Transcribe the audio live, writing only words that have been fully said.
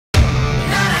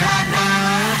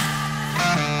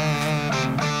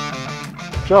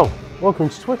Joel, welcome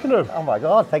to Twickenham. Oh my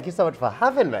God, thank you so much for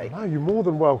having me. No, you're more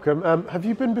than welcome. Have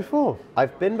you been before?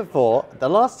 I've been before. The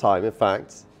last time, in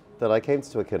fact, that I came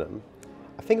to Twickenham,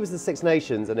 I think it was the Six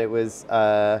Nations, and it was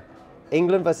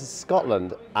England versus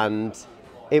Scotland, and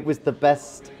it was the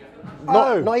best,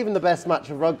 not even the best match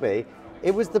of rugby,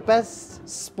 it was the best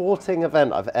sporting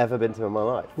event I've ever been to in my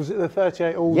life. Was it the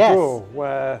 38-all Yes. draw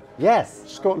where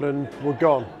Scotland were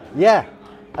gone? Yeah,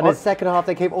 and in the second half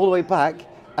they came all the way back,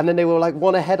 and then they were like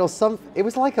one ahead or something. It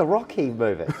was like a Rocky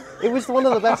movie. It was one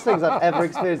of the best things I've ever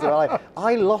experienced in my life.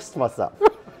 I lost myself.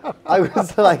 I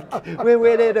was like, we're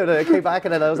winning, and I came back,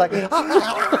 and then I was like,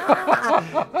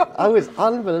 I was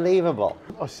unbelievable.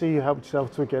 I see you helped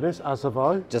yourself to a Guinness, as have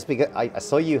I. Just because I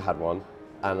saw you had one,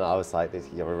 and I was like,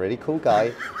 you're a really cool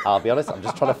guy. I'll be honest, I'm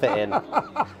just trying to fit in.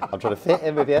 I'm trying to fit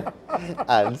in with you.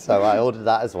 And so I ordered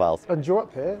that as well. And you're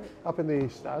up here, up in the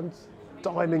stands,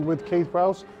 dining with Keith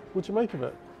Prowse. What'd you make of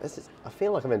it? I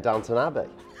feel like I'm in Downton Abbey.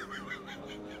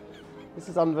 This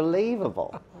is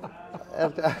unbelievable. I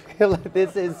feel like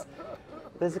there's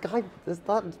a guy,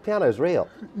 that piano's real.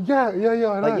 Yeah, I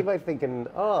know. Like you might be thinking,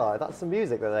 oh, that's some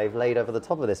music that they've laid over the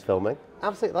top of this filming.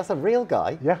 Absolutely, that's a real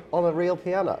guy on a real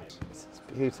piano. It's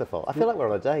beautiful. I feel like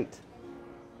we're on a date.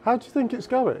 How do you think it's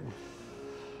going?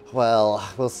 Well,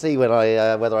 we'll see when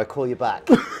whether I call you back.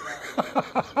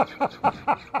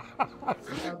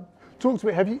 Talk to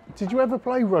me. Did you ever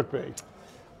play rugby?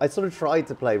 I sort of tried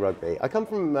to play rugby. I come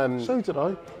from. So did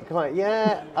I.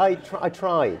 Yeah, I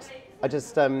tried. I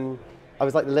just I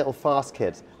was like the little fast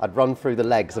kid. I'd run through the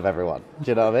legs of everyone.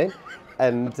 Do you know what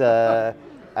I mean?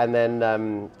 And then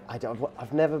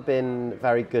I've never been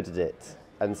very good at it,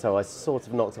 and so I sort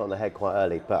of knocked it on the head quite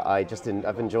early. But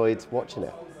I've enjoyed watching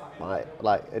it.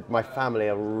 My family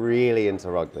are really into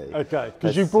rugby. Okay,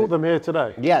 because you brought them here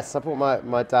today. Yes, I brought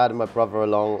my dad and my brother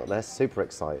along. They're super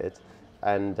excited,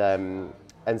 and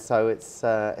so it's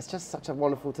just such a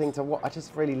wonderful thing to watch. I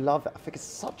just really love it. I think it's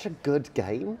such a good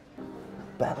game.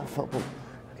 Better than football.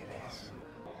 It is.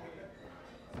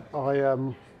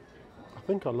 I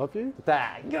think I love you.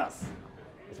 Yes.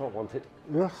 It's what I wanted.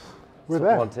 Yes. We're It's what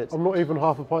I there. wanted. I'm not even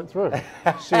half a pint through.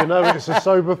 So you know it's a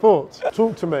sober thought.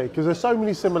 Talk to me, because there's so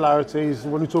many similarities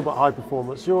when we talk about high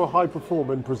performance. You're a high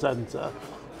performing presenter.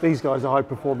 These guys are high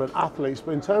performing athletes.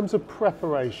 But in terms of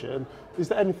preparation, is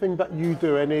there anything that you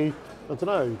do? I don't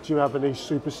know, do you have any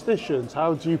superstitions?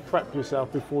 How do you prep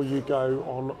yourself before you go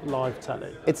on live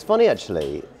telly? It's funny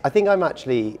actually. I think I'm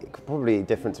actually probably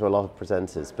different to a lot of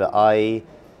presenters, but I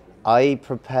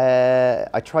prepare.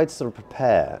 I try to sort of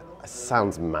prepare. It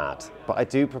sounds mad, but I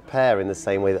do prepare in the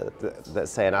same way that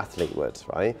say an athlete would,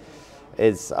 right?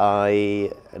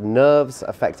 Nerves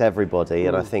affect everybody,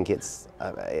 and I think it's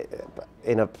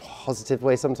in a positive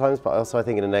way sometimes, but also I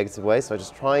think in a negative way. So I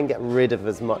just try and get rid of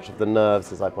as much of the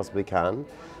nerves as I possibly can.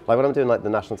 Like when I'm doing like the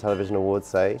National Television Awards,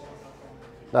 say,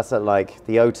 that's at like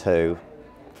the O2, in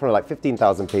front of like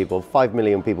 15,000 people, 5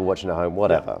 million people watching at home,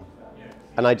 whatever.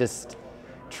 And I just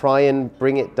try and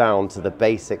bring it down to the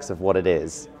basics of what it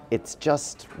is. It's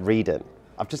just reading.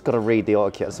 I've just got to read the audio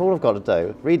cue. That's all I've got to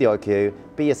do. Read the audio cue,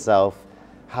 be yourself,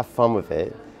 have fun with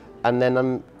it, and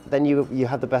then you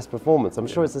have the best performance. I'm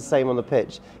sure it's the same on the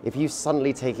pitch. If you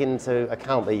suddenly take into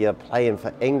account that you're playing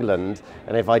for England,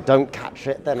 and if I don't catch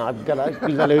it, then I'm gonna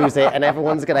lose it, and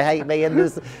everyone's gonna hate me, and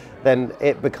then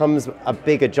it becomes a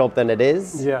bigger job than it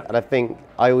is. Yeah. And I think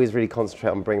I always really concentrate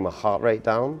on bringing my heart rate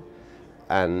down,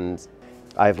 and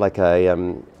I have like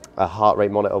a heart rate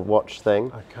monitor watch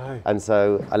thing. Okay. And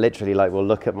so I literally will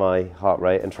look at my heart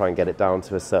rate and try and get it down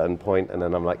to a certain point, and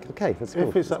then I'm like, okay, that's cool.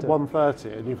 If it's at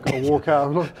 1:30 and you've got to walk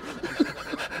out,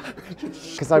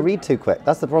 because I read too quick.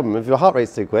 That's the problem. If your heart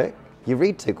rate's too quick, you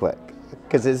read too quick.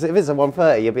 Because if it's at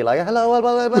 1:30, you'll be like, hello.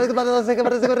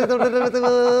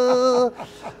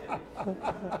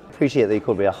 Appreciate that you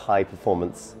called me a high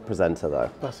performance presenter, though.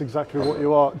 That's exactly what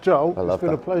you are. Joel, it's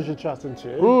been a pleasure chatting to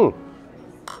you.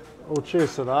 Well,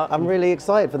 cheers to that. I'm really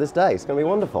excited for this day. It's going to be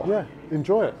wonderful. Yeah,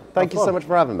 enjoy it. Thank you so much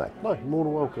for having me. No, you're more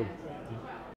than welcome.